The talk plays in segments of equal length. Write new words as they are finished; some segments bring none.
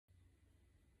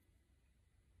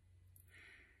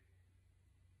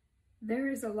There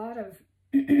is a lot of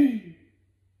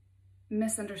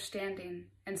misunderstanding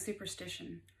and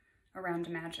superstition around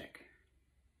magic.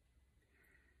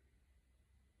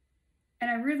 And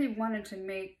I really wanted to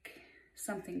make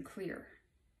something clear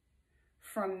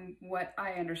from what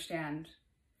I understand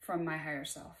from my higher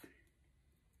self.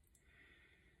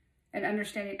 And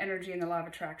understanding energy and the law of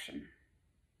attraction.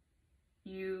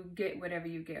 You get whatever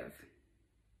you give.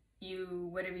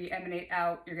 Whatever you emanate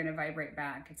out, you're going to vibrate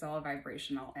back. It's all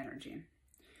vibrational energy.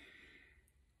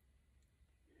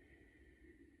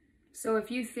 So if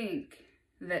you think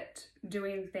that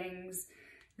doing things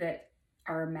that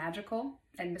are magical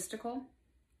and mystical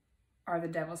are the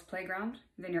devil's playground,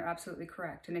 then you're absolutely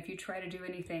correct. And if you try to do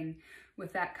anything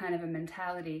with that kind of a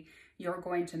mentality, you're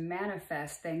going to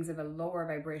manifest things of a lower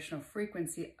vibrational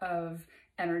frequency of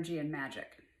energy and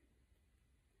magic.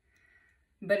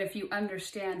 But if you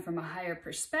understand from a higher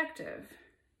perspective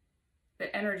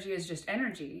that energy is just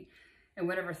energy, and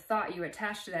whatever thought you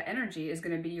attach to that energy is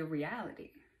going to be your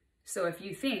reality. So if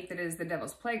you think that it is the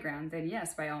devil's playground, then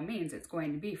yes, by all means, it's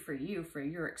going to be for you, for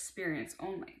your experience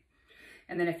only.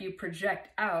 And then if you project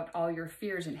out all your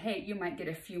fears and hate, you might get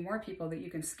a few more people that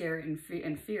you can scare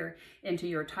and fear into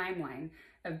your timeline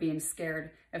of being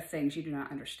scared of things you do not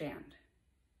understand.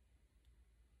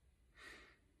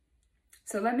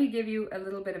 So let me give you a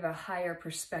little bit of a higher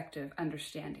perspective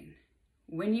understanding.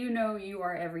 When you know you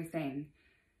are everything,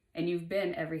 and you've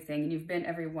been everything, and you've been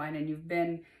everyone, and you've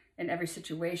been in every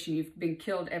situation, you've been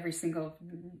killed every single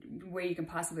way you can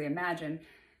possibly imagine,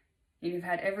 and you've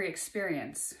had every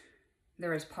experience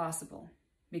there is possible,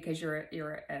 because you're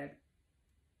a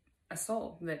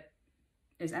soul that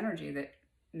is energy that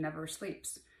never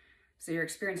sleeps. So you're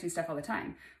experiencing stuff all the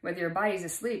time. Whether your body's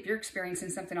asleep, you're experiencing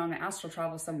something on an astral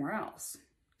travel somewhere else.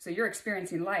 So you're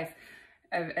experiencing life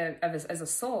as a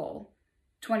soul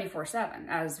 24/7,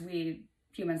 as we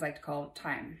humans like to call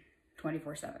time,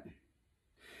 24/7.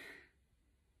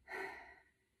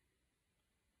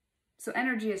 So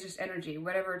energy is just energy.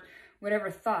 Whatever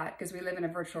thought, because we live in a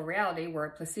virtual reality where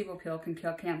a placebo pill can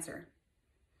kill cancer.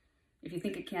 If you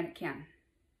think it can, it can.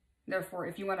 Therefore,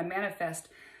 if you want to manifest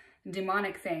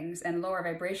demonic things and lower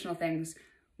vibrational things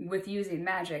with using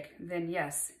magic, then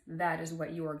yes, that is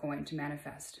what you are going to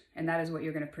manifest. And that is what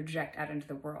you're going to project out into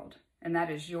the world. And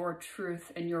that is your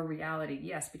truth and your reality.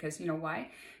 Yes, because you know why?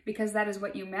 Because that is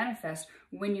what you manifest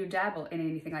when you dabble in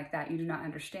anything like that you do not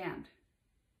understand.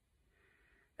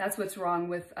 That's what's wrong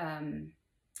with a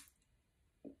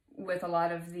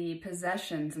lot of the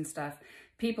possessions and stuff.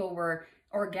 People were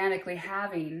organically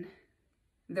having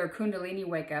their kundalini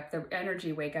wake up, their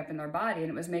energy wake up in their body, and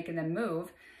it was making them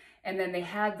move. And then they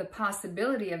had the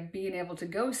possibility of being able to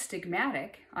go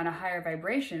stigmatic on a higher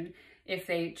vibration if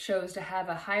they chose to have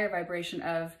a higher vibration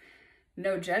of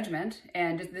no judgment,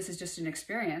 and this is just an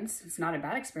experience. It's not a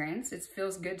bad experience. It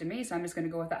feels good to me, so I'm just going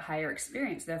to go with that higher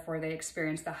experience. Therefore, they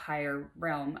experience the higher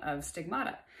realm of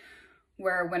stigmata.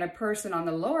 Where when a person on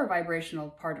the lower vibrational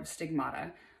part of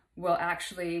stigmata will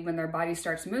actually, when their body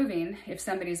starts moving, if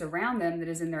somebody's around them that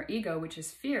is in their ego, which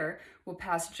is fear, will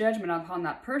pass judgment upon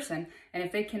that person. And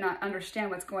if they cannot understand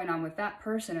what's going on with that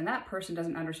person, and that person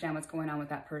doesn't understand what's going on with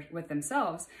that with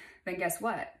themselves, then guess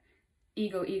what?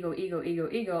 Ego, ego, ego, ego,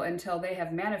 ego, until they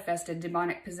have manifested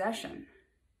demonic possession.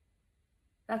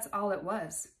 That's all it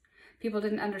was. People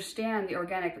didn't understand the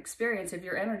organic experience of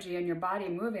your energy and your body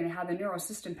moving and how the neural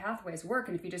system pathways work.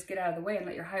 And if you just get out of the way and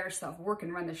let your higher self work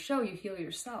and run the show, you heal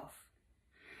yourself.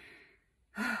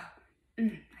 I'm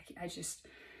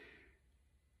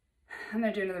going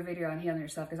to do another video on healing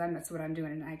yourself, because that's what I'm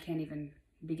doing, and I can't even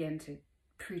begin to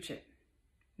preach it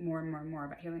more and more and more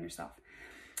about healing yourself.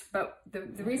 But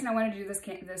the reason I wanted to do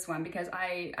this one, because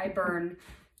I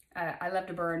love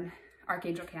to burn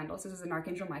Archangel candles. This is an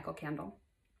Archangel Michael candle.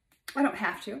 I don't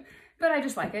have to, but I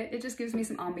just like it. It just gives me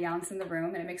some ambiance in the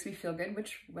room, and it makes me feel good,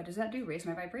 which, what does that do? Raise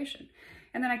my vibration.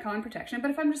 And then I call in protection.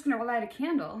 But if I'm just going to light a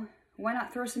candle, why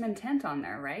not throw some intent on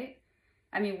there, right?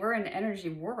 I mean, we're in an energy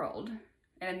world,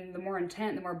 and the more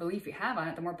intent, the more belief you have on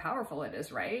it, the more powerful it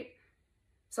is, right?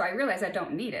 So I realize I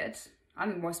don't need it.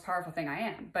 I'm the most powerful thing I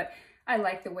am, but I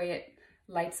like the way it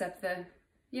lights up it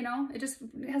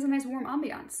has a nice warm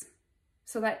ambiance.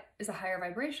 So that is a higher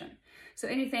vibration. So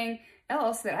anything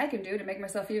else that I can do to make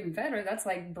myself even better, that's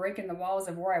like breaking the walls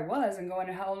of where I was and going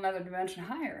a whole another dimension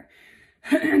higher.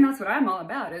 And that's what I'm all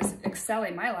about, is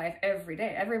excelling my life every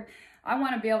day. I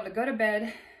want to be able to go to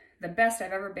bed the best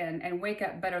I've ever been and wake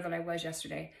up better than I was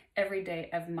yesterday, every day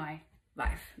of my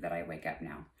life that I wake up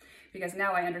now. Because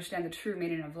now I understand the true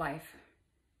meaning of life.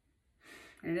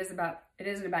 And it isn't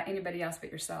about anybody else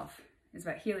but yourself. It's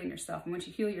about healing yourself. And once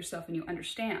you heal yourself and you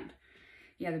understand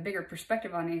the bigger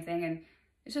perspective on anything. And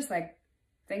it's just like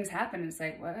things happen. It's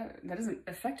like, well, that doesn't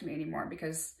affect me anymore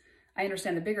because I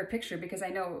understand the bigger picture, because I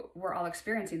know we're all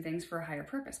experiencing things for a higher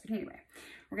purpose. But anyway,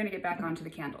 we're going to get back onto the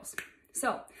candles.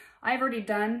 So I've already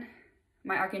done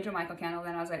my Archangel Michael candle.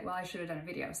 Then I was like, well, I should have done a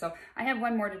video. So I have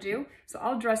one more to do. So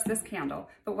I'll dress this candle.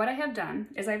 But what I have done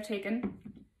is I've taken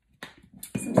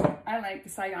I like the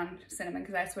Saigon cinnamon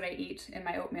because that's what I eat in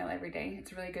my oatmeal every day.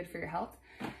 It's really good for your health.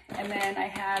 And then I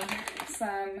have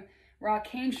some raw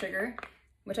cane sugar,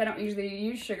 which I don't usually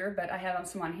use sugar, but I have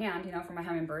some on hand, you know, for my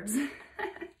hummingbirds.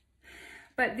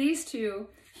 But these two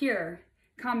here,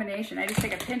 combination, I just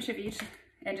take a pinch of each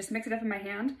and just mix it up in my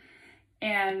hand.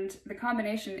 And the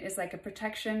combination is like a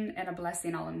protection and a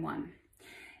blessing all in one.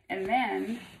 And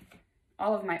then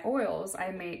all of my oils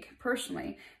I make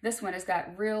personally. This one has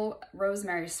got real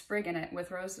rosemary sprig in it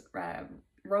with rose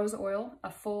oil,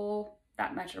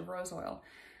 that much of rose oil.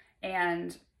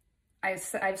 And I've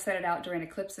set it out during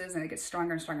eclipses and it gets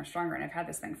stronger and stronger and stronger. And I've had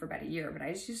this thing for about a year, but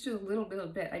I just do a little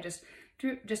bit. I just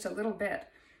do just a little bit,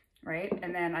 right?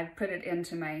 And then I put it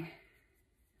into my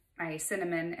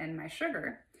cinnamon and my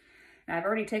sugar. Now I've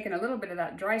already taken a little bit of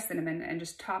that dry cinnamon and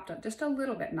just topped up just a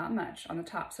little bit, not much, on the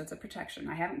top, so it's a protection.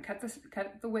 I haven't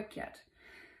cut the wick yet,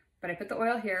 but I put the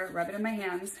oil here, rub it in my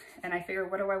hands, and I figure,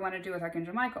 what do I want to do with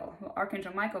Archangel Michael? Well,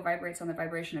 Archangel Michael vibrates on the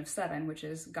vibration of 7, which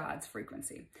is God's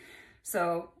frequency.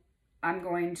 So I'm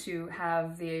going to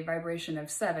have the vibration of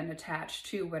 7 attached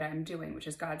to what I'm doing, which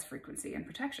is God's frequency and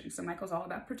protection. So Michael's all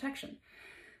about protection.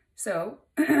 So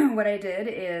what I did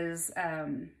is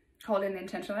called in the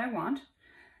intention that I want.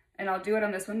 And I'll do it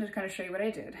on this one to kind of show you what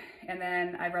I did. And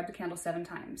then I rubbed the candle 7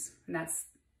 times, and that's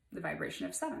the vibration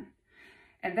of 7.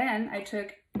 And then I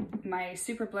took my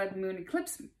Super Blood Moon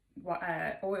Eclipse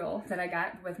oil that I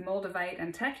got with Moldavite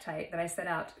and Tektite that I set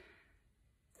out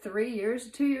 2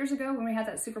 years ago when we had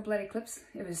that Super Blood Eclipse.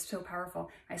 It was so powerful.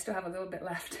 I still have a little bit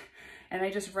left. And I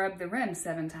just rubbed the rim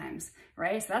 7 times,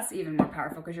 right? So that's even more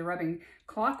powerful because you're rubbing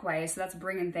clockwise, so that's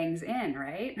bringing things in,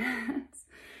 right?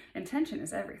 Intention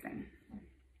is everything.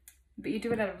 But you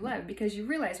do it out of love because you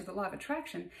realize with the law of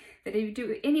attraction that if you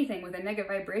do anything with a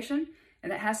negative vibration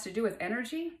and that has to do with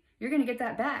energy, you're going to get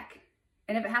that back.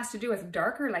 And if it has to do with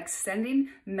darker, like sending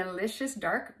malicious,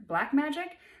 dark, black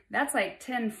magic, that's like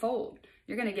 10-fold.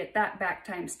 You're going to get that back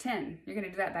times 10. You're going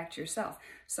to do that back to yourself.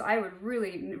 So I would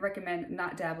really recommend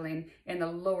not dabbling in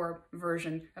the lower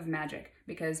version of magic,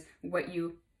 because what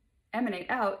you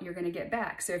emanate out, you're going to get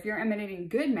back. So if you're emanating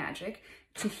good magic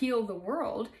to heal the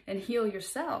world and heal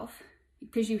yourself,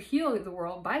 because you heal the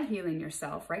world by healing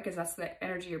yourself, right? Because that's the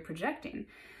energy you're projecting.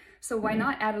 So why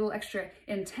not add a little extra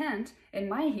intent in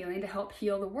my healing to help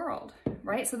heal the world,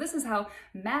 right? So this is how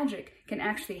magic can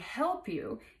actually help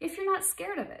you if you're not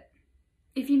scared of it.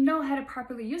 If you know how to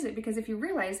properly use it, because if you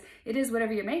realize it is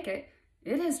whatever you make it,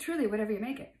 it is truly whatever you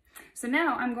make it. So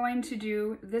now I'm going to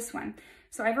do this one.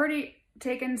 So I've already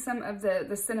taken some of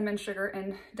the cinnamon sugar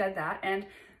and did that.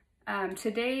 And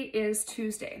today is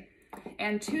Tuesday.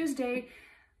 And Tuesday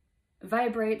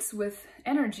vibrates with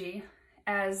energy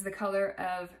as the color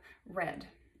of red,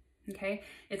 okay?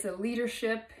 It's a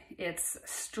leadership, it's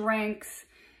strength,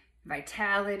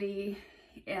 vitality,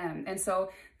 and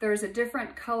so there's a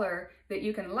different color that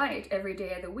you can light every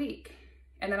day of the week.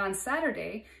 And then on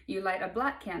Saturday, you light a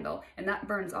black candle, and that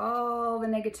burns all the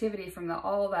negativity from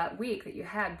all that week that you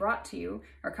had brought to you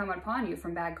or come upon you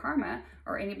from bad karma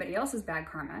or anybody else's bad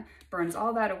karma, burns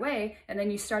all that away. And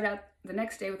then you start out the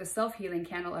next day with a self-healing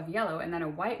candle of yellow and then a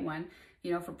white one,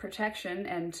 you know, for protection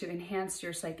and to enhance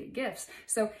your psychic gifts.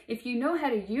 So if you know how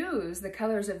to use the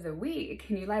colors of the week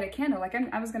and you light a candle, like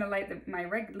I was going to light my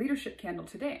leadership candle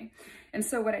today. And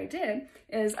so what I did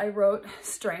is I wrote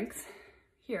strength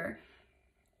here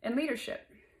and leadership.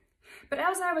 But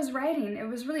as I was writing, it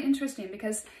was really interesting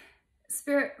because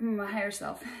spirit, my higher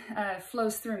self,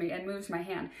 flows through me and moves my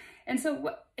hand. And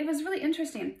so it was really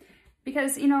interesting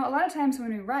because, you know, a lot of times when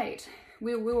we write,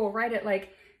 we will write it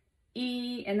like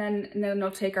E, and then they'll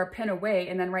take our pen away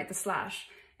and then write the slash,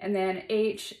 and then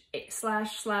H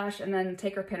slash, and then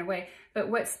take our pen away. But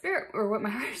what spirit, or what my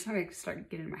higher self, let me start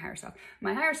getting into my higher self.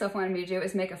 My higher self wanted me to do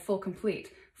is make a full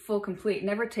complete,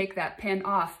 never take that pen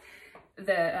off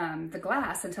the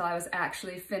glass until I was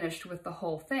actually finished with the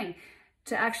whole thing,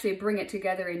 to actually bring it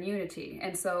together in unity.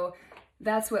 And so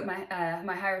that's what my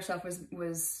higher self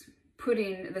was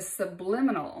putting the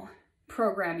subliminal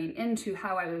programming into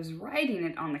how I was writing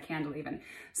it on the candle even.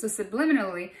 So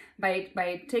subliminally,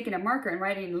 by taking a marker and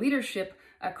writing leadership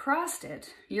across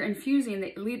it, you're infusing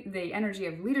the energy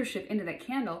of leadership into that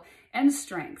candle and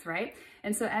strength, right?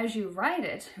 And so as you write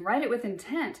it with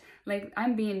intent, like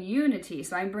I'm being unity.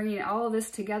 So I'm bringing all of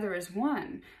this together as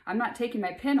one. I'm not taking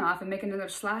my pin off and making another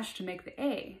slash to make the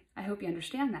A. I hope you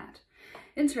understand that.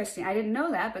 Interesting. I didn't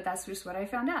know that, but that's just what I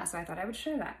found out. So I thought I would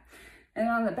share that. And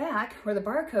on the back where the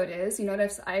barcode is, you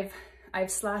notice I've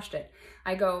slashed it.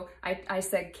 I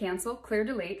said cancel, clear,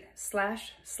 delete,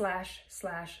 slash, slash,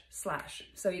 slash, slash.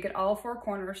 So you get all four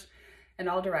corners and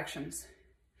all directions.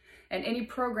 And any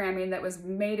programming that was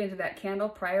made into that candle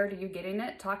prior to you getting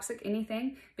it, toxic,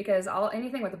 anything, because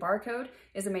anything with a barcode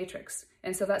is a matrix.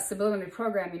 And so that's subliminally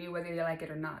programming you whether you like it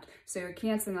or not. So you're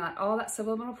canceling out all that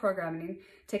subliminal programming,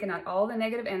 taking out all the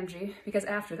negative energy, because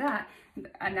after that,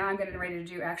 now I'm getting ready to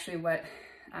do actually what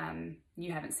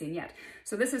you haven't seen yet.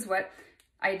 So this is what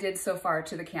I did so far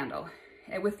to the candle,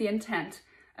 with the intent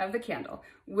of the candle,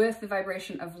 with the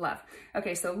vibration of love.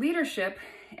 Okay, so leadership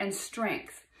and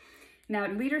strength. Now,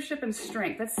 leadership and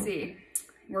strength, let's see.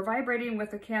 We're vibrating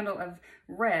with a candle of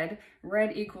red.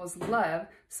 Red equals love.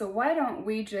 So why don't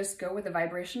we just go with the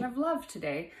vibration of love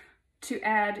today to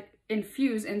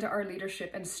infuse into our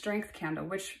leadership and strength candle,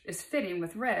 which is fitting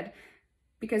with red,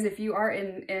 because if you are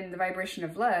in the vibration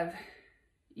of love,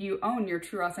 you own your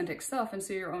true authentic self, and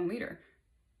so you're your own leader,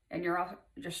 and you're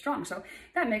strong. So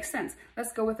that makes sense.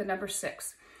 Let's go with the number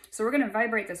 6. So we're going to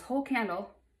vibrate this whole candle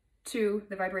to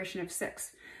the vibration of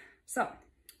 6. So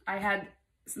I had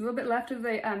a little bit left of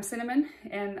the cinnamon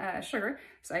and sugar,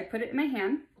 so I put it in my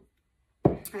hand,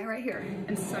 right here.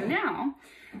 And so now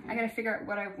I got to figure out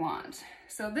what I want.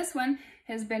 So this one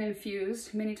has been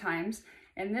infused many times,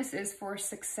 and this is for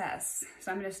success. So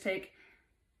I'm going to take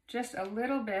just a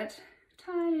little bit,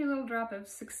 tiny little drop of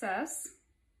success,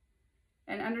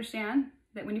 and understand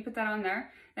that when you put that on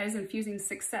there, that is infusing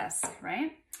success,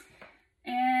 right?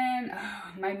 And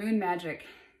my moon magic.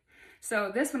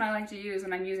 So this one I like to use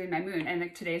when I'm using my moon,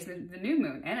 and today's the new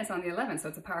moon, and it's on the 11th, so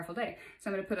it's a powerful day. So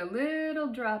I'm going to put a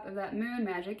little drop of that moon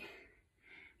magic,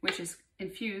 which is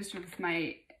infused with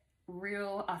my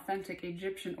real authentic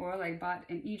Egyptian oil I bought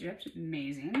in Egypt.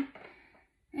 Amazing.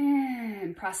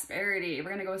 And prosperity. We're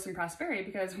going to go with some prosperity,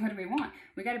 because what do we want?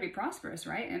 We got to be prosperous,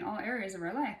 right? In all areas of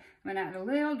our life. I'm going to add a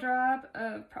little drop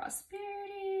of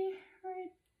prosperity right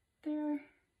there.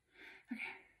 Okay.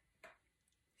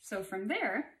 So from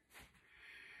there,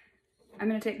 I'm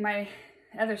going to take my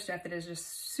other stuff that is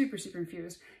just super, super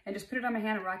infused and just put it on my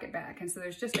hand and rock it back. And so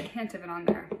there's just a hint of it on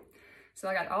there. So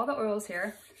I got all the oils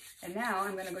here, and now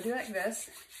I'm going to go do like this,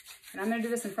 and I'm going to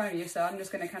do this in front of you, so I'm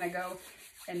just going to kind of go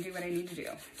and do what I need to do.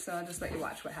 So I'll just let you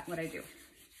watch what I do.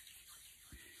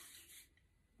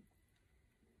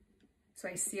 So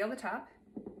I seal the top.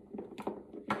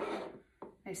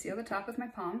 I seal the top with my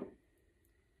palm.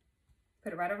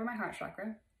 Put it right over my heart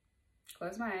chakra.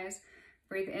 Close my eyes.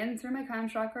 Breathe in through my crown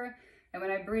chakra. And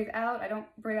when I breathe out, I don't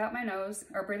breathe out my nose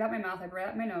or breathe out my mouth. I breathe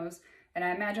out my nose. And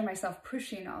I imagine myself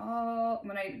pushing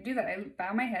when I do that, I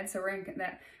bow my head. So we're in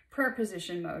that prayer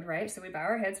position mode, right? So we bow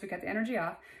our heads, we cut the energy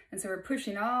off. And so we're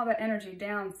pushing all that energy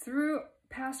down through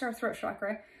past our throat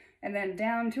chakra, and then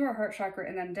down to our heart chakra,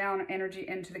 and then down energy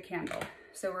into the candle.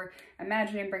 So we're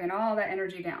imagining bringing all that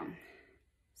energy down.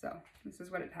 So this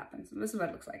is what it happens. This is what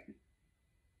it looks like.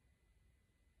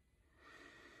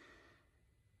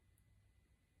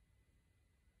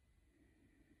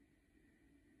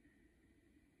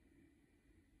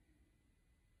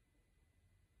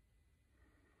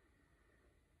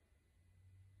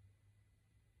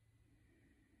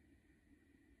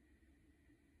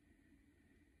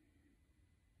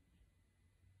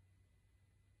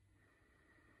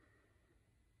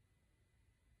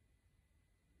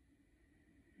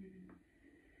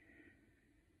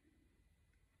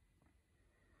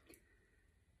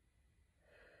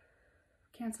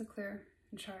 Cancel, clear,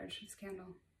 and charge this candle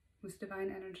with divine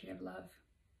energy of love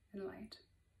and light.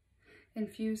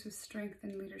 Infuse with strength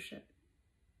and leadership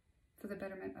for the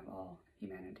betterment of all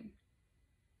humanity.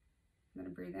 I'm going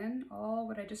to breathe in all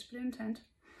what I just put in intent.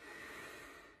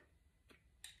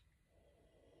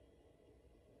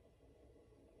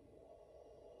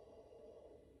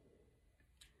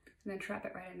 And then trap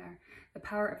it right in there. The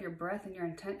power of your breath and your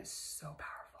intent is so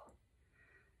powerful.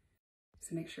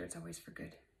 So make sure it's always for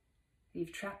good.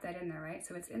 You've trapped that in there, right?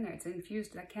 So it's in there. It's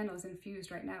infused. That candle is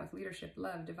infused right now with leadership,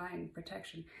 love, divine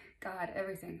protection, God,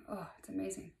 everything. Oh, it's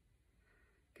amazing.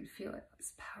 You can feel it.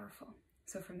 It's powerful.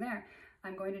 So from there,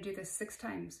 I'm going to do this 6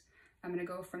 times. I'm going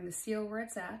to go from the seal where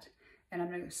it's at, and I'm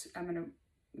going to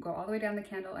go all the way down the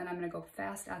candle, and I'm going to go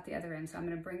fast out the other end. So I'm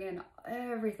going to bring in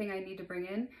everything I need to bring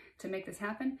in to make this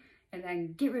happen, and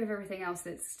then get rid of everything else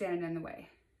that's standing in the way.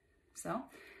 So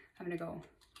I'm going to go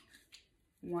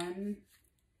 1,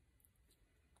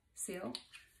 seal,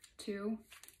 2,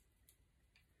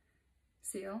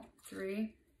 seal,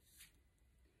 3,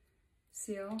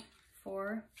 seal,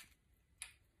 4,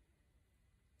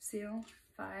 seal,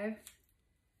 5,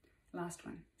 last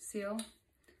one, seal,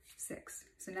 6.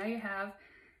 So now you have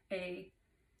a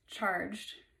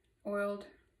charged, oiled,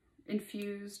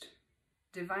 infused,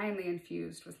 divinely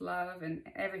infused with love and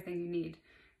everything you need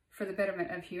for the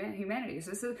betterment of humanity.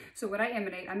 So what I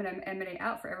emanate, I'm going to emanate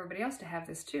out for everybody else to have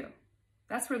this too.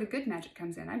 That's where the good magic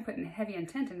comes in. I'm putting heavy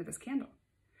intent into this candle.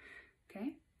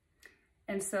 Okay?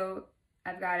 And so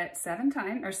I've got it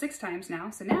 6 times now.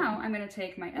 So now I'm going to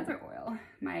take my other oil,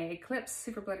 my Eclipse,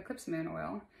 Super Blood Eclipse Moon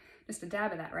oil, just a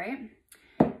dab of that, right?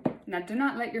 Now do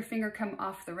not let your finger come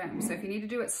off the rim. So if you need to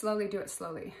do it slowly, do it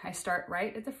slowly. I start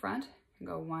right at the front and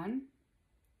go 1,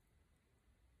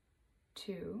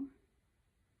 2,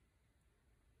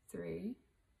 3,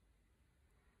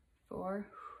 4,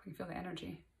 you can feel the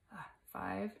energy,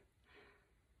 5,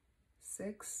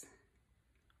 6,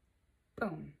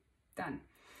 boom, done.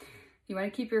 You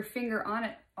want to keep your finger on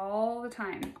it all the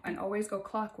time and always go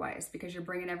clockwise because you're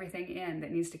bringing everything in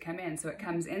that needs to come in. So it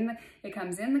comes in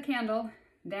the candle,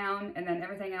 down, and then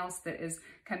everything else that is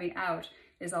coming out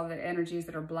is all the energies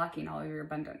that are blocking all of your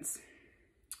abundance.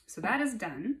 So that is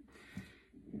done.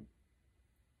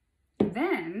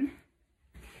 Then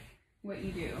what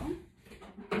you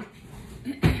do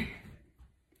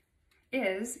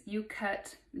is you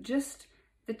cut just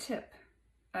the tip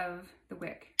of the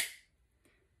wick.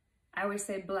 I always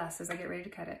say bless as I get ready to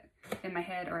cut it in my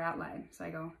head or out loud. So I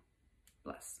go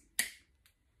bless,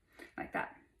 like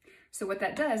that. So what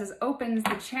that does is opens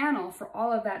the channel for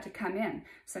all of that to come in.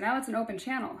 So now it's an open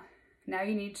channel. Now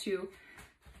you need to,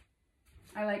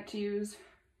 I like to use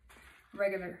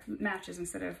regular matches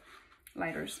instead of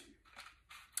lighters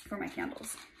for my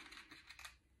candles.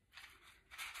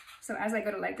 So as I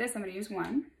go to light this, I'm going to use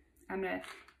one. I'm going to,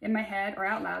 in my head or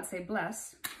out loud, say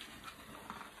bless.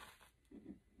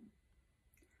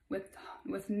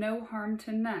 With no harm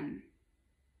to none.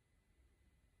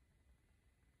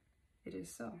 It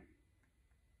is so.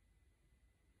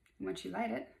 Once you light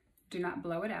it, do not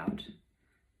blow it out.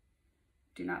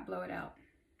 Do not blow it out.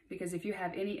 Because if you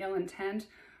have any ill intent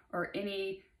or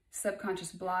any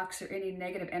subconscious blocks or any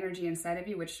negative energy inside of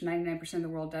you, which 99% of the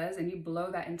world does, and you blow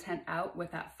that intent out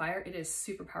with that fire, it is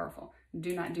super powerful.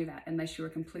 Do not do that unless you are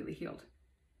completely healed.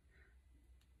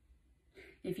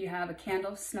 If you have a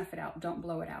candle, snuff it out. Don't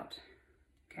blow it out.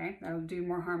 Okay, that'll do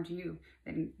more harm to you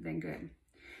than good.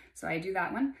 So I do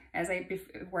that one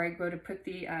where I go to put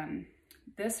the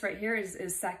this right here is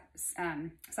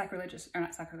sacrilegious, or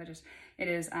not sacrilegious. It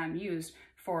is used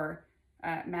for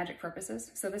magic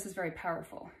purposes. So this is very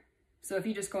powerful. So if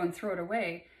you just go and throw it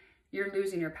away, you're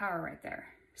losing your power right there.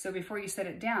 So before you set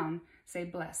it down, say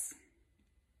bless,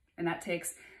 and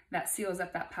that seals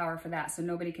up that power for that. So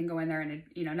nobody can go in there and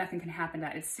nothing can happen to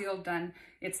that. It's sealed, done,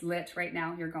 it's lit right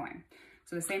now, you're going.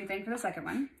 So the same thing for the second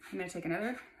one. I'm going to take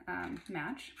another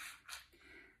match.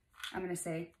 I'm going to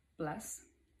say bless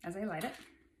as I light it.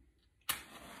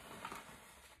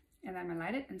 And then I'm going to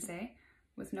light it and say,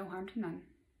 with no harm to none.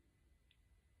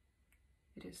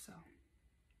 It is so.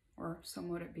 Or so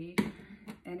mote it be.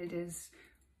 And it is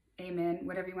amen,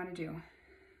 whatever you want to do.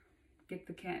 Get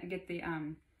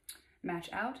the match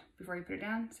out before you put it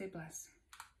down, say bless.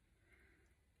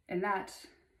 And that,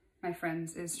 my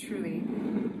friends, is truly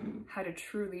how to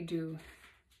truly do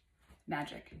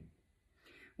magic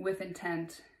with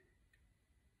intent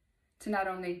to not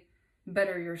only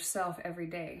better yourself every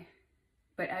day,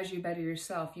 but as you better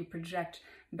yourself, you project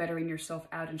bettering yourself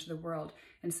out into the world.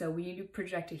 And so when you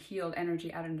project a healed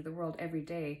energy out into the world every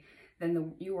day,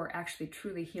 then you are actually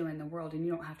truly healing the world, and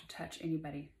you don't have to touch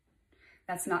anybody.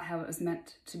 That's not how it was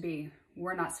meant to be.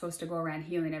 We're not supposed to go around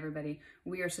healing everybody.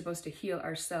 We are supposed to heal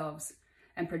ourselves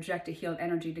and project a healed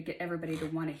energy to get everybody to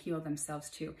want to heal themselves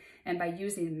too. And by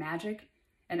using magic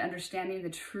and understanding the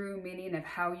true meaning of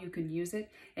how you can use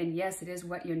it, and yes, it is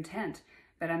what you intend,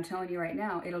 but I'm telling you right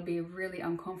now, it'll be a really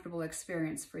uncomfortable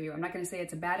experience for you. I'm not going to say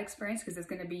it's a bad experience, because it's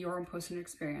going to be your own personal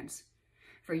experience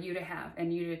for you to have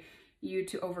and you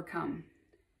to overcome.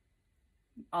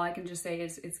 All I can just say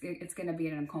is it's going to be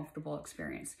an uncomfortable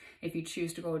experience if you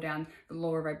choose to go down the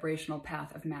lower vibrational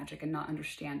path of magic and not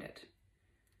understand it.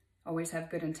 Always have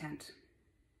good intent.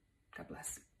 God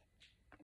bless.